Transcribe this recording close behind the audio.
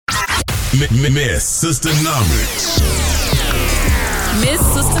Miss Sisternomics. Miss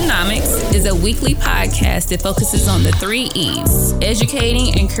Sisternomics is a weekly podcast that focuses on the 3 E's: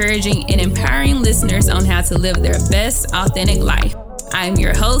 educating, encouraging, and empowering listeners on how to live their best, authentic life. I'm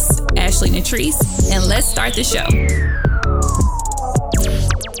your host, Ashley Natrice, and let's start the show.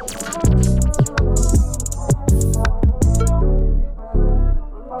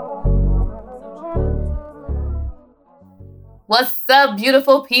 What's up,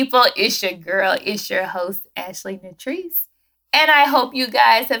 beautiful people? It's your girl, it's your host, Ashley Natrice. And I hope you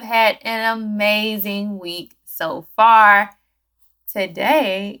guys have had an amazing week so far.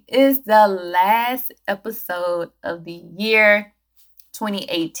 Today is the last episode of the year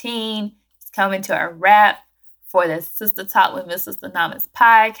 2018. It's coming to a wrap for the Sister Talk with Miss Sisternomics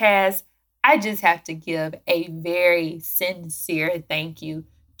podcast. I just have to give a very sincere thank you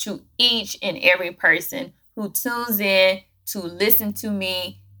to each and every person who tunes in to listen to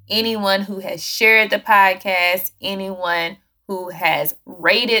me, anyone who has shared the podcast, anyone who has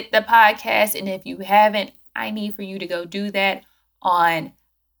rated the podcast. And if you haven't, I need for you to go do that on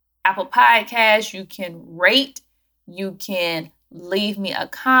Apple Podcasts. You can rate, you can leave me a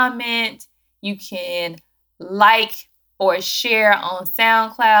comment, you can like or share on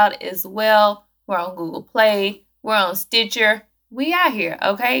SoundCloud as well. We're on Google Play, we're on Stitcher. We out here,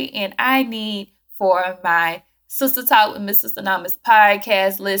 okay? And I need for my Sister Talk with Miss Sisternomics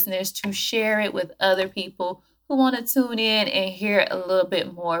podcast listeners to share it with other people who want to tune in and hear a little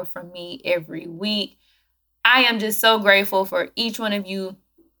bit more from me every week. I am just so grateful for each one of you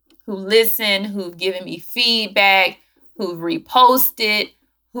who listen, who've given me feedback, who've reposted,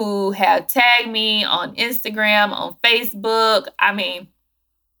 who have tagged me on Instagram, on Facebook. I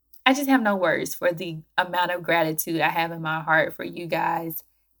just have no words for the amount of gratitude I have in my heart for you guys.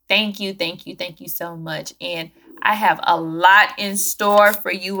 Thank you so much. And I have a lot in store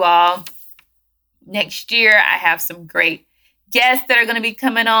for you all. Next year, I have some great guests that are going to be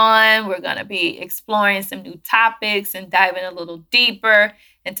coming on. We're going to be exploring some new topics and diving a little deeper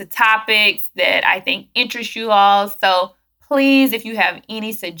into topics that I think interest you all. So please, if you have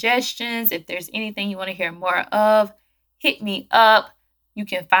any suggestions, if there's anything you want to hear more of, hit me up. You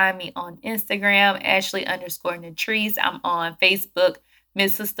can find me on Instagram, Ashley_Natrice. I'm on Facebook,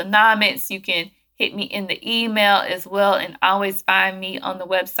 Miss Sisternomics. You can hit me in the email as well, and always find me on the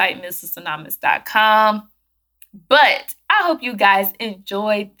website, MissSisternomics.com. But I hope you guys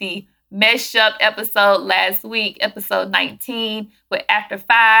enjoyed the Mesh Up episode last week, episode 19, with After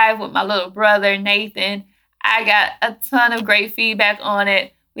 5 with my little brother, Nathan. I got a ton of great feedback on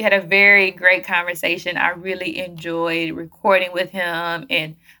it. We had a very great conversation. I really enjoyed recording with him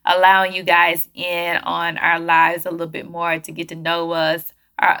and allowing you guys in on our lives a little bit more to get to know us,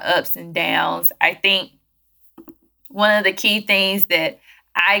 our ups and downs. I think one of the key things that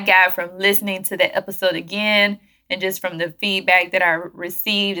I got from listening to that episode again and just from the feedback that I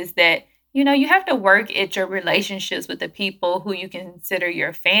received is that, you have to work at your relationships with the people who you consider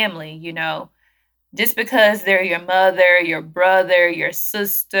your family, Just because they're your mother, your brother, your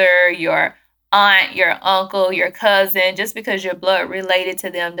sister, your aunt, your uncle, your cousin, just because you're blood related to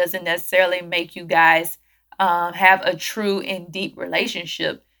them doesn't necessarily make you guys have a true and deep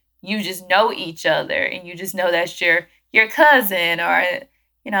relationship. You just know each other and you just know that's your cousin or,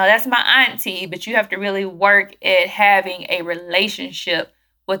 that's my auntie, but you have to really work at having a relationship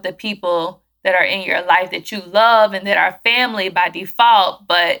with the people that are in your life that you love and that are family by default,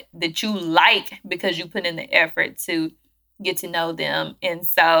 but that you like because you put in the effort to get to know them. And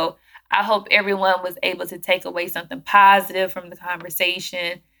so I hope everyone was able to take away something positive from the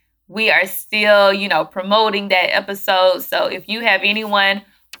conversation. We are still, promoting that episode. So if you have anyone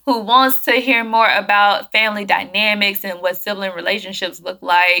who wants to hear more about family dynamics and what sibling relationships look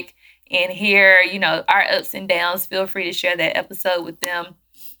like and hear, our ups and downs, feel free to share that episode with them.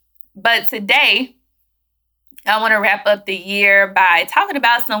 But today, I want to wrap up the year by talking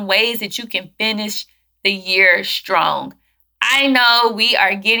about some ways that you can finish the year strong. I know we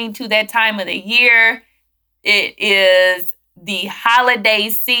are getting to that time of the year. It is the holiday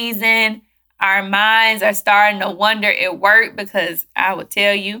season. Our minds are starting to wander at work because I would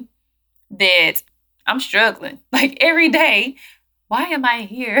tell you that I'm struggling. Like every day, why am I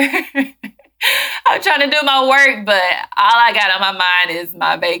here? I'm trying to do my work, but all I got on my mind is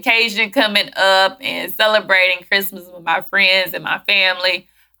my vacation coming up and celebrating Christmas with my friends and my family.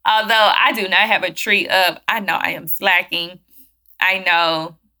 Although I do not have a tree up, I know I am slacking. I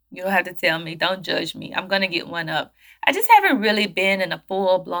know you don't have to tell me. Don't judge me. I'm going to get one up. I just haven't really been in a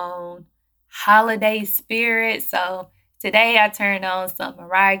full-blown holiday spirit. So Today I turned on some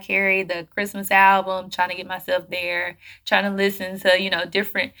Mariah Carey, the Christmas album, trying to get myself there, trying to listen to,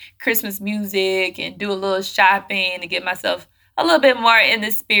 different Christmas music and do a little shopping to get myself a little bit more in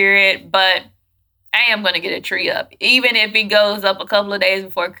the spirit. But I am going to get a tree up. Even if it goes up a couple of days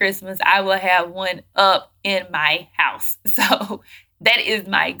before Christmas, I will have one up in my house. So that is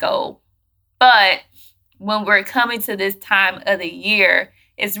my goal. But when we're coming to this time of the year,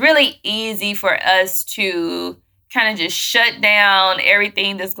 it's really easy for us to kind of just shut down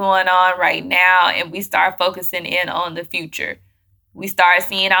everything that's going on right now, and we start focusing in on the future. We start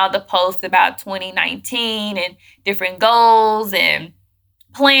seeing all the posts about 2019 and different goals and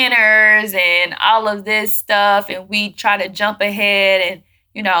planners and all of this stuff, and we try to jump ahead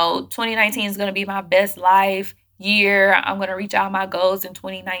and 2019 is going to be my best life year. I'm going to reach all my goals in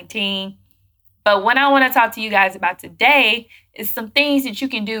 2019. But what I want to talk to you guys about today is some things that you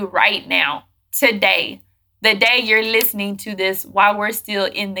can do right now, today, the day you're listening to this, while we're still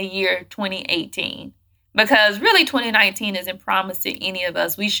in the year 2018. Because really 2019 isn't promised to any of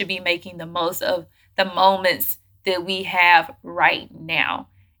us. We should be making the most of the moments that we have right now.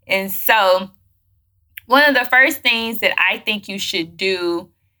 And so one of the first things that I think you should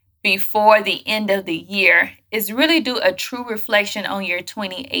do before the end of the year is really do a true reflection on your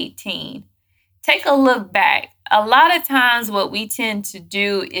 2018. Take a look back. A lot of times what we tend to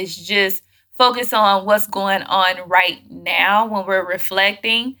do is just focus on what's going on right now when we're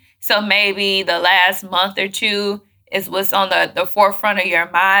reflecting. So maybe the last month or two is what's on the forefront of your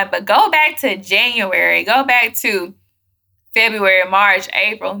mind. But go back to January, go back to February, March,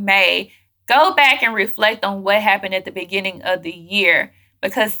 April, May. Go back and reflect on what happened at the beginning of the year,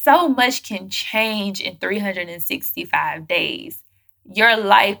 because so much can change in 365 days. Your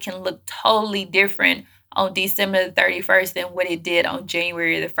life can look totally different on December the 31st than what it did on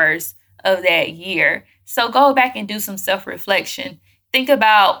January the 1st of that year. So go back and do some self-reflection. Think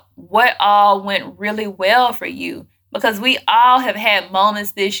about what all went really well for you, because we all have had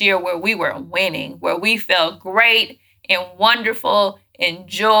moments this year where we were winning, where we felt great and wonderful and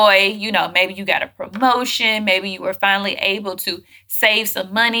joy. Maybe you got a promotion. Maybe you were finally able to save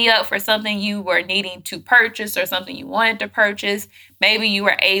some money up for something you were needing to purchase or something you wanted to purchase. Maybe you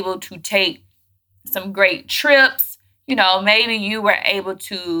were able to take some great trips. Maybe you were able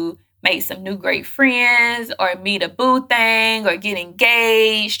to make some new great friends, or meet a boo thing, or get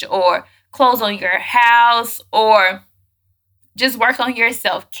engaged, or close on your house, or just work on your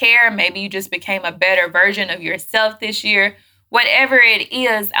self-care. Maybe you just became a better version of yourself this year. Whatever it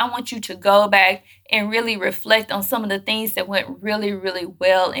is, I want you to go back and really reflect on some of the things that went really, really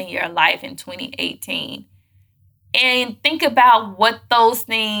well in your life in 2018. And think about what those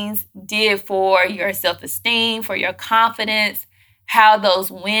things did for your self-esteem, for your confidence, how those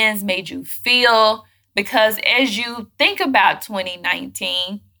wins made you feel. Because as you think about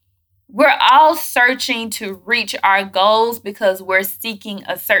 2019, we're all searching to reach our goals because we're seeking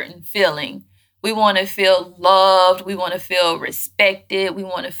a certain feeling. We want to feel loved. We want to feel respected. We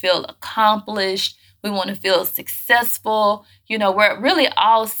want to feel accomplished. We want to feel successful. We're really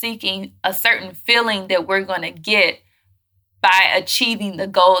all seeking a certain feeling that we're going to get by achieving the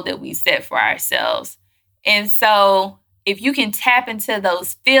goal that we set for ourselves. And so if you can tap into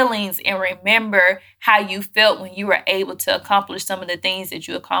those feelings and remember how you felt when you were able to accomplish some of the things that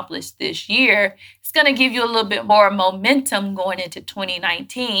you accomplished this year, it's going to give you a little bit more momentum going into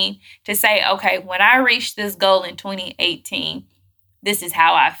 2019 to say, okay, when I reached this goal in 2018, this is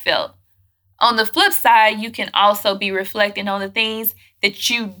how I felt. On the flip side, you can also be reflecting on the things that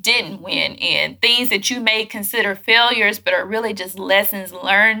you didn't win in, things that you may consider failures, but are really just lessons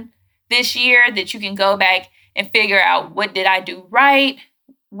learned this year that you can go back and figure out, what did I do right?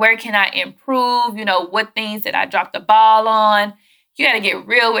 Where can I improve? What things did I drop the ball on? You got to get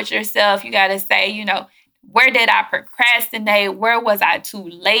real with yourself. You got to say, where did I procrastinate? Where was I too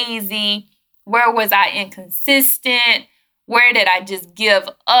lazy? Where was I inconsistent? Where did I just give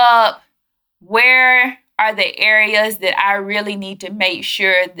up? Where are the areas that I really need to make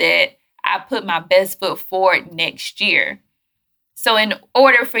sure that I put my best foot forward next year? So in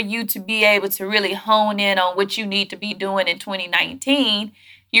order for you to be able to really hone in on what you need to be doing in 2019,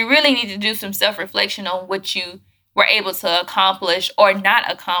 you really need to do some self-reflection on what you were able to accomplish or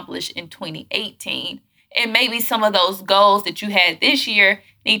not accomplish in 2018. And maybe some of those goals that you had this year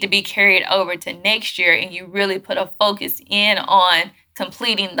need to be carried over to next year, and you really put a focus in on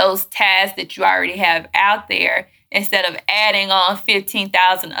completing those tasks that you already have out there instead of adding on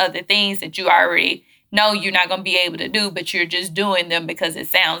 15,000 other things that you already know you're not going to be able to do, but you're just doing them because it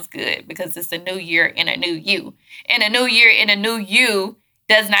sounds good, because it's a new year and a new you. And a new year and a new you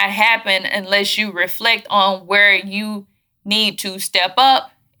does not happen unless you reflect on where you need to step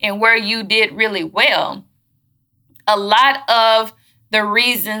up and where you did really well. A lot of the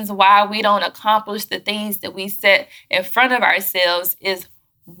reasons why we don't accomplish the things that we set in front of ourselves is,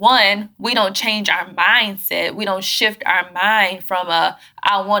 one, we don't change our mindset. We don't shift our mind from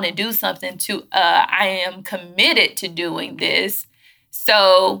I want to do something to I am committed to doing this.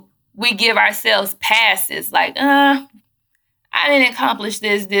 So we give ourselves passes like, I didn't accomplish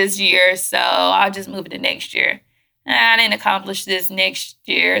this year, so I'll just move it to next year. I didn't accomplish this next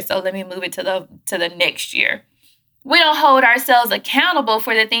year, so let me move it to the next year. We don't hold ourselves accountable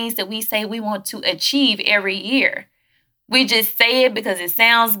for the things that we say we want to achieve every year. We just say it because it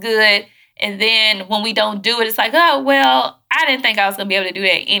sounds good. And then when we don't do it, it's like, oh, well, I didn't think I was going to be able to do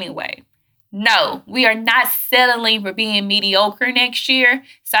that anyway. No, we are not settling for being mediocre next year.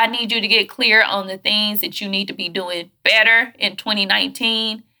 So I need you to get clear on the things that you need to be doing better in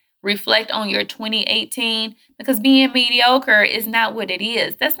 2019. Reflect on your 2018, because being mediocre is not what it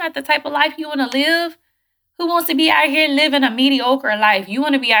is. That's not the type of life you want to live. Who wants to be out here living a mediocre life? You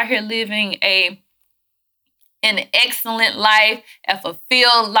want to be out here living an excellent life, a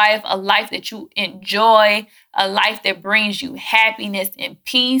fulfilled life, a life that you enjoy, a life that brings you happiness and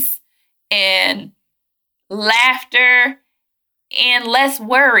peace and laughter and less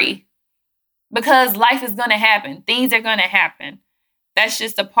worry, because life is going to happen. Things are going to happen. That's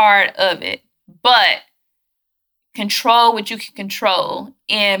just a part of it. But control what you can control.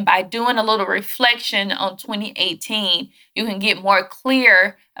 And by doing a little reflection on 2018, you can get more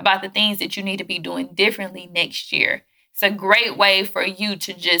clear about the things that you need to be doing differently next year. It's a great way for you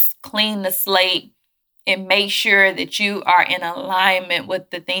to just clean the slate and make sure that you are in alignment with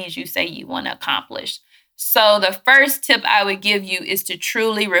the things you say you want to accomplish. So the first tip I would give you is to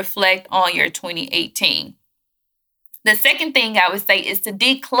truly reflect on your 2018. The second thing I would say is to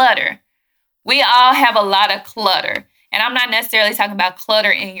declutter. We all have a lot of clutter. And I'm not necessarily talking about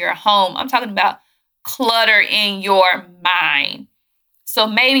clutter in your home. I'm talking about clutter in your mind. So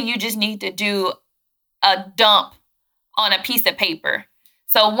maybe you just need to do a dump on a piece of paper.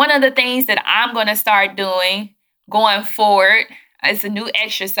 So one of the things that I'm going to start doing going forward, it's a new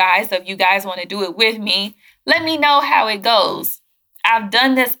exercise. So if you guys want to do it with me, let me know how it goes. I've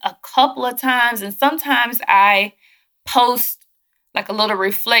done this a couple of times, and sometimes I post like a little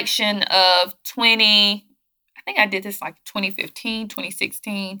reflection of I think I did this like 2015,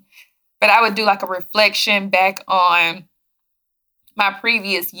 2016, but I would do like a reflection back on my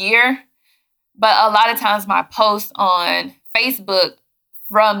previous year. But a lot of times my posts on Facebook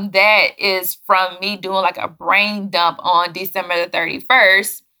from that is from me doing like a brain dump on December the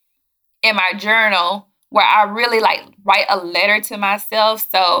 31st in my journal, where I really like write a letter to myself.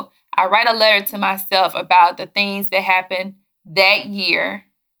 So I write a letter to myself about the things that happened that year.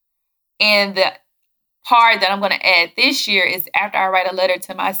 And the part that I'm going to add this year is, after I write a letter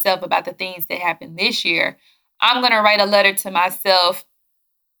to myself about the things that happened this year, I'm going to write a letter to myself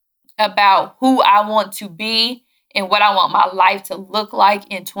about who I want to be and what I want my life to look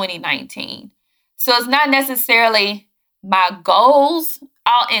like in 2019. So it's not necessarily my goals.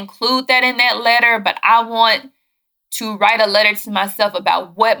 I'll include that in that letter, but I want to write a letter to myself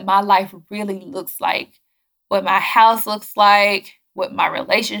about what my life really looks like, what my house looks like, what my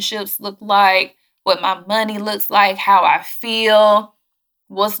relationships look like, what my money looks like, how I feel,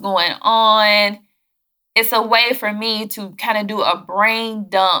 what's going on. It's a way for me to kind of do a brain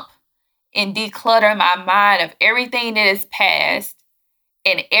dump and declutter my mind of everything that is past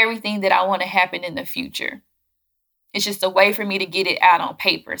and everything that I want to happen in the future. It's just a way for me to get it out on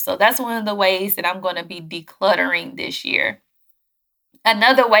paper. So that's one of the ways that I'm going to be decluttering this year.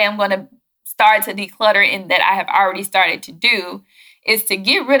 Another way I'm going to start to declutter, and that I have already started to do, is to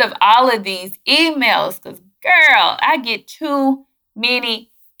get rid of all of these emails. Because, girl, I get too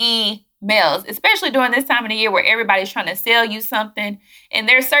many emails, especially during this time of the year where everybody's trying to sell you something. And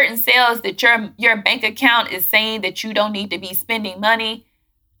there's certain sales that your bank account is saying that you don't need to be spending money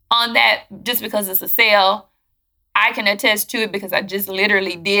on that just because it's a sale. I can attest to it because I just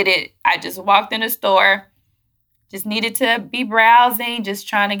literally did it. I just walked in the store, just needed to be browsing, just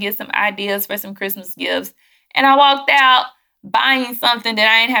trying to get some ideas for some Christmas gifts. And I walked out buying something that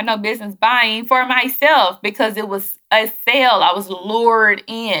I didn't have no business buying for myself because it was a sale. I was lured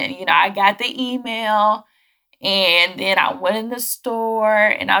in. You know, I got the email and then I went in the store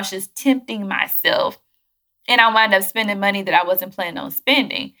and I was just tempting myself. And I wound up spending money that I wasn't planning on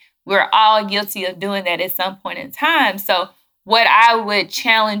spending. We're all guilty of doing that at some point in time. So what I would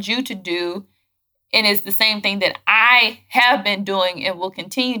challenge you to do, and it's the same thing that I have been doing and will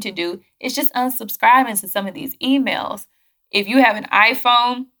continue to do, is just unsubscribing to some of these emails. If you have an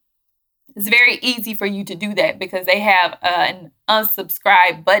iPhone, It's very easy for you to do that because they have an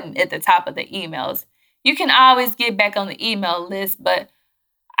unsubscribe button at the top of the emails. You can always get back on the email list, but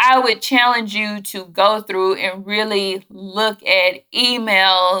I would challenge you to go through and really look at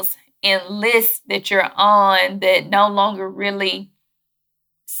emails and lists that you're on that no longer really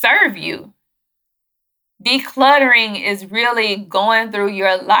serve you. Decluttering is really going through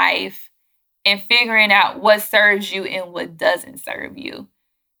your life and figuring out what serves you and what doesn't serve you.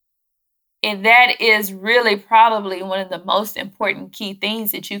 And that is really probably one of the most important key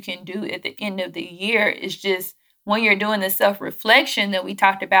things that you can do at the end of the year is just when you're doing the self-reflection that we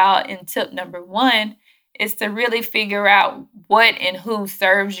talked about in tip number 1, is to really figure out what and who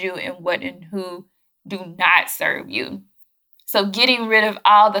serves you and what and who do not serve you. So getting rid of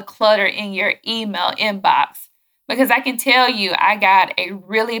all the clutter in your email inbox. Because I can tell you, I got a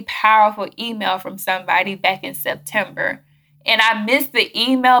really powerful email from somebody back in September. And I missed the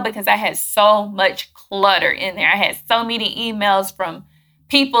email because I had so much clutter in there. I had so many emails from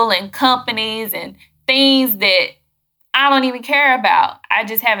people and companies and things that I don't even care about. I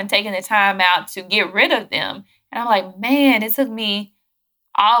just haven't taken the time out to get rid of them. And I'm like, man, it took me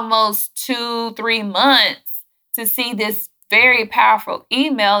almost 2-3 months to see this very powerful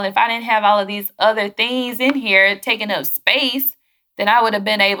email. And if I didn't have all of these other things in here taking up space, then I would have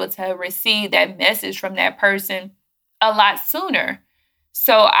been able to receive that message from that person a lot sooner.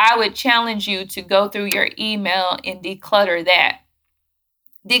 So I would challenge you to go through your email and declutter that.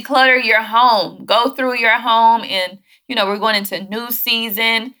 Declutter your home. Go through your home and, we're going into new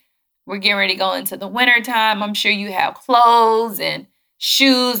season. We're getting ready to go into the winter time. I'm sure you have clothes and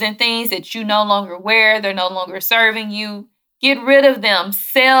shoes and things that you no longer wear. They're no longer serving you. Get rid of them.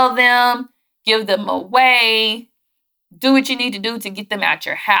 Sell them. Give them away. Do what you need to do to get them out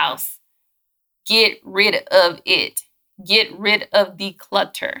your house. Get rid of it. Get rid of the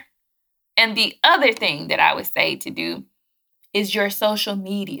clutter. And the other thing that I would say to do is your social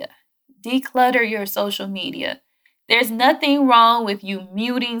media. Declutter your social media. There's nothing wrong with you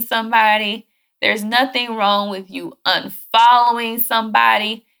muting somebody. There's nothing wrong with you unfollowing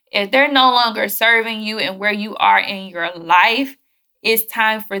somebody. If they're no longer serving you and where you are in your life, it's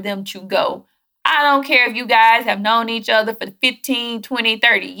time for them to go. I don't care if you guys have known each other for 15, 20,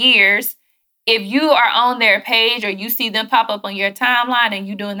 30 years. If you are on their page or you see them pop up on your timeline and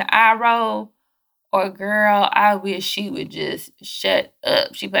you doing the eye roll, or girl, I wish she would just shut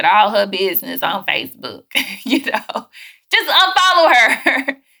up. She put all her business on Facebook, Just unfollow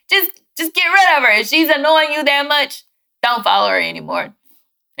her. Just get rid of her. If she's annoying you that much, don't follow her anymore.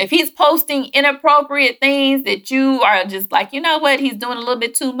 If he's posting inappropriate things that you are just like, you know what, he's doing a little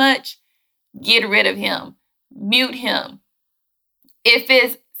bit too much, get rid of him. Mute him. If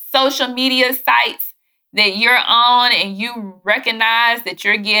it's social media sites that you're on and you recognize that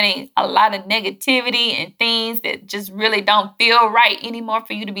you're getting a lot of negativity and things that just really don't feel right anymore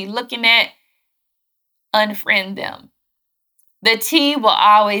for you to be looking at, unfriend them. The tea will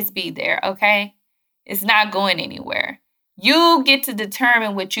always be there, okay? It's not going anywhere. You get to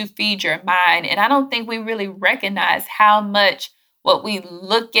determine what you feed your mind. And I don't think we really recognize how much what we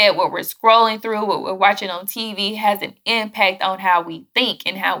look at, what we're scrolling through, what we're watching on TV has an impact on how we think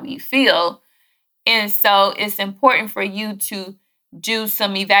and how we feel. And so it's important for you to do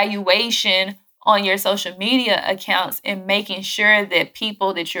some evaluation on your social media accounts and making sure that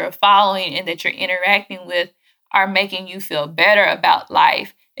people that you're following and that you're interacting with are making you feel better about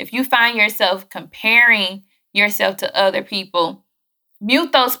life. If you find yourself comparing yourself to other people,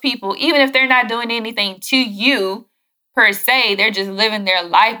 mute those people, even if they're not doing anything to you per se, they're just living their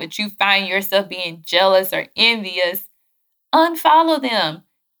life, but you find yourself being jealous or envious, unfollow them.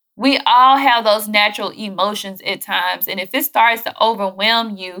 We all have those natural emotions at times. And if it starts to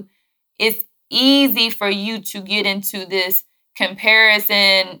overwhelm you, it's easy for you to get into this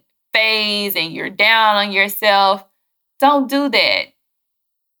comparison phase and you're down on yourself. Don't do that.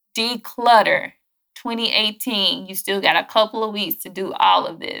 Declutter. 2018, you still got a couple of weeks to do all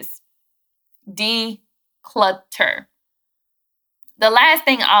of this. Declutter. The last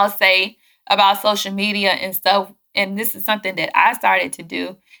thing I'll say about social media and stuff, and this is something that I started to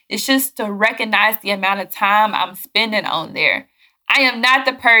do, is just to recognize the amount of time I'm spending on there. I am not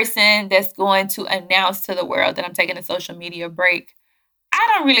the person that's going to announce to the world that I'm taking a social media break.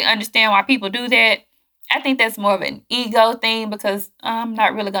 I don't really understand why people do that. I think that's more of an ego thing because I'm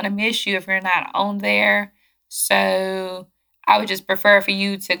not really going to miss you if you're not on there. So I would just prefer for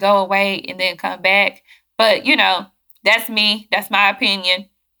you to go away and then come back. But, that's me. That's my opinion.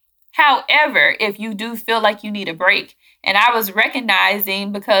 However, if you do feel like you need a break, and I was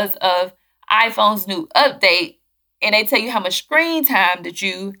recognizing because of iPhone's new update, and they tell you how much screen time that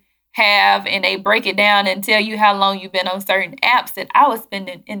you have, and they break it down and tell you how long you've been on certain apps, that I was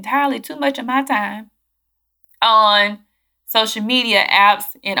spending entirely too much of my time on social media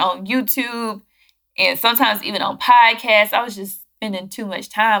apps and on YouTube, and sometimes even on podcasts. I was just spending too much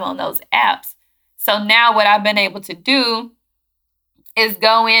time on those apps. So now what I've been able to do is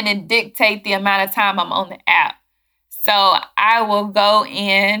go in and dictate the amount of time I'm on the app. So I will go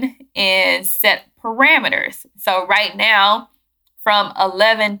in and set parameters. So right now, from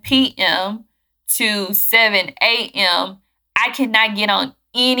 11 p.m. to 7 a.m., I cannot get on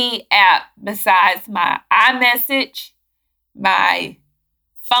any app besides my iMessage, my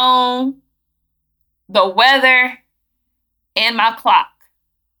phone, the weather, and my clock.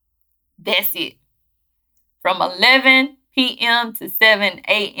 That's it. From 11 p.m. to 7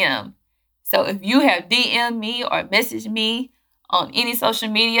 a.m. So if you have DM'd me or messaged me on any social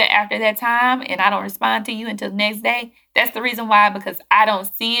media after that time and I don't respond to you until the next day, that's the reason why, because I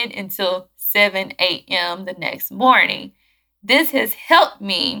don't see it until 7 a.m. the next morning. This has helped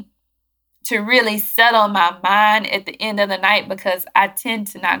me to really settle my mind at the end of the night, because I tend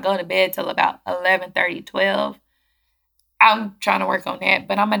to not go to bed till about 11:30, 12. I'm trying to work on that,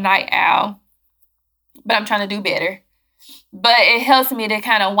 but I'm a night owl. But I'm trying to do better. But it helps me to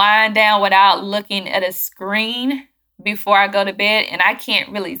kind of wind down without looking at a screen before I go to bed. And I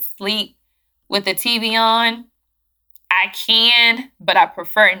can't really sleep with the TV on. I can, but I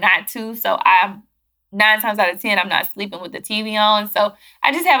prefer not to. So I'm 9 times out of 10, I'm not sleeping with the TV on. So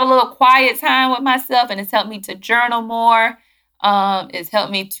I just have a little quiet time with myself, and it's helped me to journal more. It's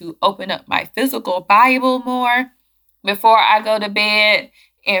helped me to open up my physical Bible more before I go to bed,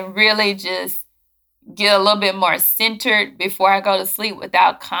 and really just get a little bit more centered before I go to sleep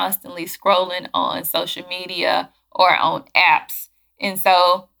without constantly scrolling on social media or on apps. And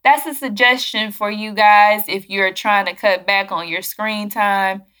so that's a suggestion for you guys if you're trying to cut back on your screen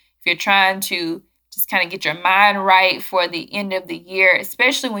time, if you're trying to just kind of get your mind right for the end of the year,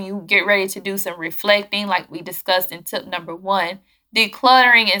 especially when you get ready to do some reflecting, like we discussed in tip number 1.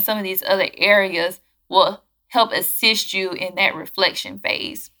 Decluttering in some of these other areas will help assist you in that reflection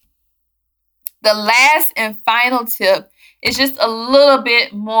phase. The last and final tip is just a little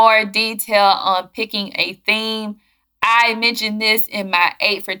bit more detail on picking a theme. I mentioned this in my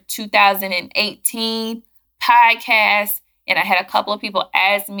 8 for 2018 podcast, and I had a couple of people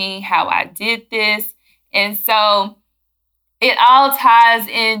ask me how I did this. And so it all ties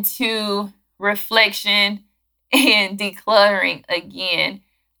into reflection and decluttering again.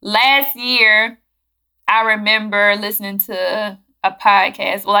 Last year, I remember listening to a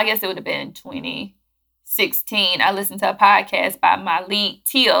podcast. Well, I guess it would have been 2016. I listened to a podcast by Malik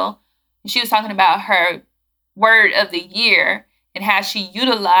Teal. And she was talking about her word of the year and how she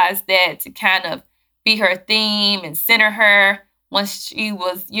utilized that to kind of be her theme and center her once she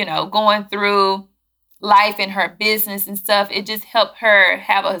was, going through life and her business and stuff. It just helped her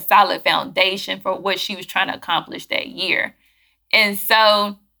have a solid foundation for what she was trying to accomplish that year. And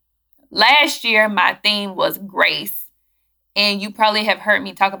so last year, my theme was grace. And you probably have heard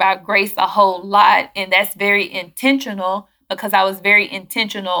me talk about grace a whole lot. And that's very intentional, because I was very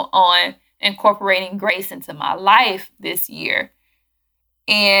intentional on incorporating grace into my life this year.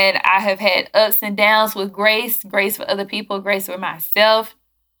 And I have had ups and downs with grace for other people, grace for myself.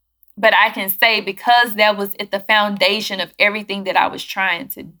 But I can say, because that was at the foundation of everything that I was trying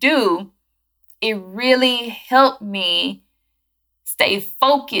to do, it really helped me stay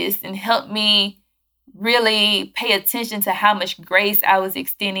focused and helped me really pay attention to how much grace I was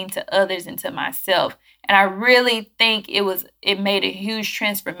extending to others and to myself. And I really think it made a huge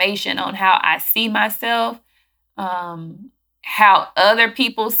transformation on how I see myself, how other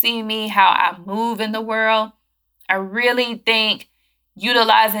people see me, how I move in the world. I really think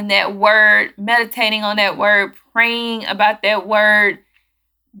utilizing that word, meditating on that word, praying about that word,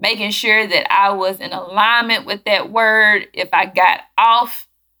 making sure that I was in alignment with that word. If I got off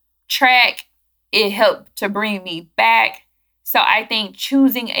track, it helped to bring me back. So I think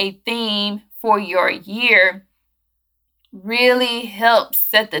choosing a theme for your year really helps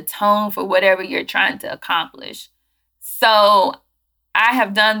set the tone for whatever you're trying to accomplish. So I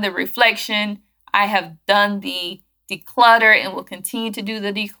have done the reflection. I have done the declutter, and will continue to do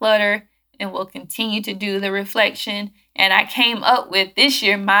the declutter, and will continue to do the reflection. And I came up with this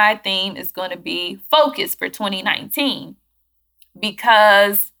year, my theme is going to be focus for 2019,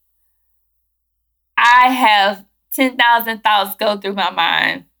 because I have 10,000 thoughts go through my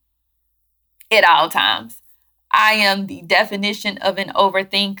mind at all times. I am the definition of an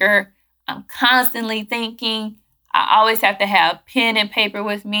overthinker. I'm constantly thinking. I always have to have pen and paper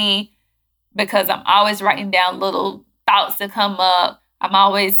with me, because I'm always writing down little thoughts that come up. I'm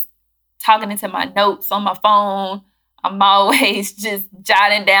always talking into my notes on my phone. I'm always just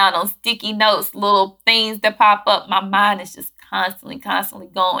jotting down on sticky notes, little things that pop up. My mind is just constantly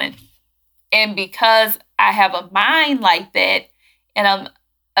going. And because I have a mind like that, and I'm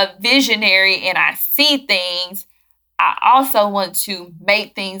a visionary and I see things, I also want to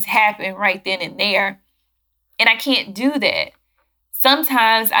make things happen right then and there. And I can't do that.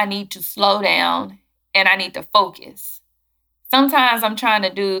 Sometimes I need to slow down and I need to focus. Sometimes I'm trying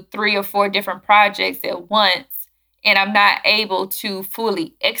to do 3 or 4 different projects at once, and I'm not able to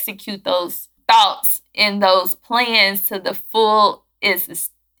fully execute those thoughts and those plans to the full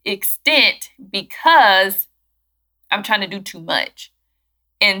extent because I'm trying to do too much.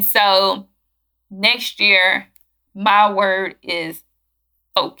 And so next year, my word is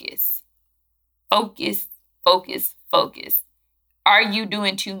focus. Focus, focus, focus. Are you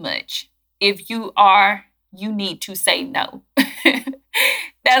doing too much? If you are, you need to say no.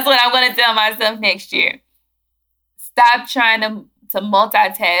 That's what I'm going to tell myself next year. Stop trying to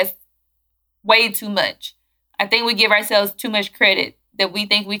multitask way too much. I think we give ourselves too much credit that we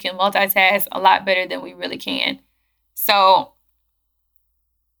think we can multitask a lot better than we really can. So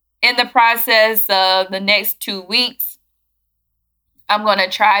in the process of the next 2 weeks, I'm going to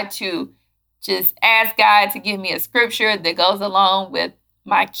try to just ask God to give me a scripture that goes along with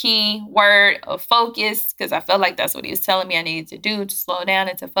my key word of focus, because I felt like that's what he was telling me I needed to do, to slow down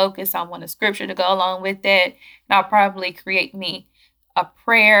and to focus. I want a scripture to go along with that. And I'll probably create me a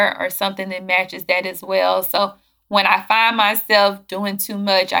prayer or something that matches that as well. So when I find myself doing too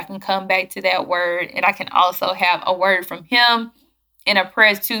much, I can come back to that word, and I can also have a word from him and a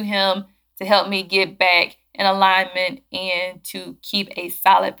prayer to him to help me get back in alignment and to keep a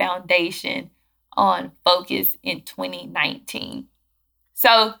solid foundation on focus in 2019.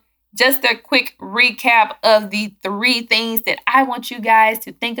 So just a quick recap of the 3 things that I want you guys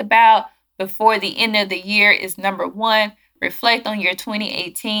to think about before the end of the year is: number 1, reflect on your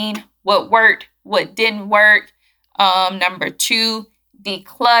 2018, what worked, what didn't work. Number 2,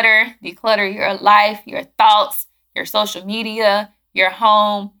 declutter your life, your thoughts, your social media, your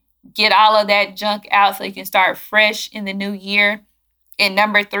home. Get all of that junk out so you can start fresh in the new year. And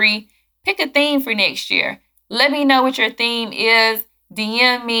number 3, pick a theme for next year. Let me know what your theme is.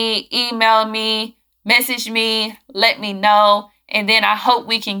 DM me, email me, message me, let me know. And then I hope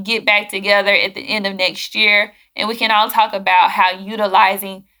we can get back together at the end of next year and we can all talk about how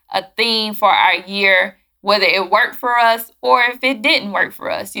utilizing a theme for our year, whether it worked for us or if it didn't work for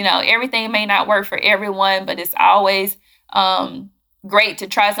us. You know, everything may not work for everyone, but it's always great to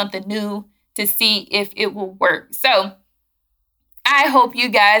try something new to see if it will work. So I hope you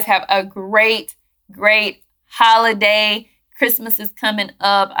guys have a great holiday. Christmas is coming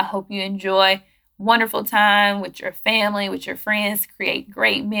up. I hope you enjoy wonderful time with your family, with your friends, create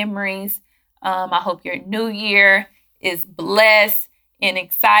great memories. I hope your new year is blessed and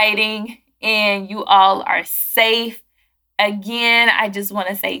exciting and you all are safe. Again, I just want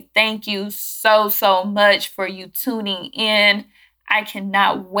to say thank you so much for you tuning in. I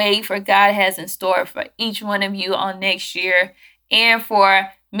cannot wait for God has in store for each one of you on next year, and for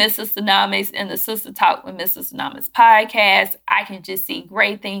Miss Sisternomics and the Sister Talk with Miss Sisternomics podcast. I can just see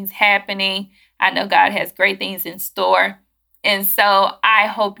great things happening. I know God has great things in store. And so I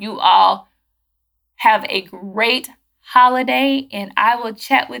hope you all have a great holiday, and I will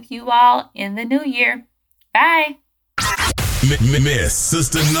chat with you all in the new year. Bye. Miss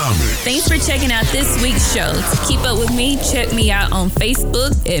Sisternomics. Thanks for checking out this week's show. To keep up with me, check me out on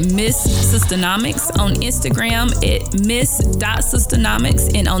Facebook at Miss Sisternomics, on Instagram at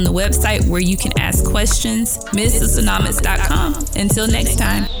miss.sisternomics, and on the website where you can ask questions, misssisternomics.com. Until next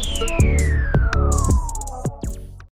time.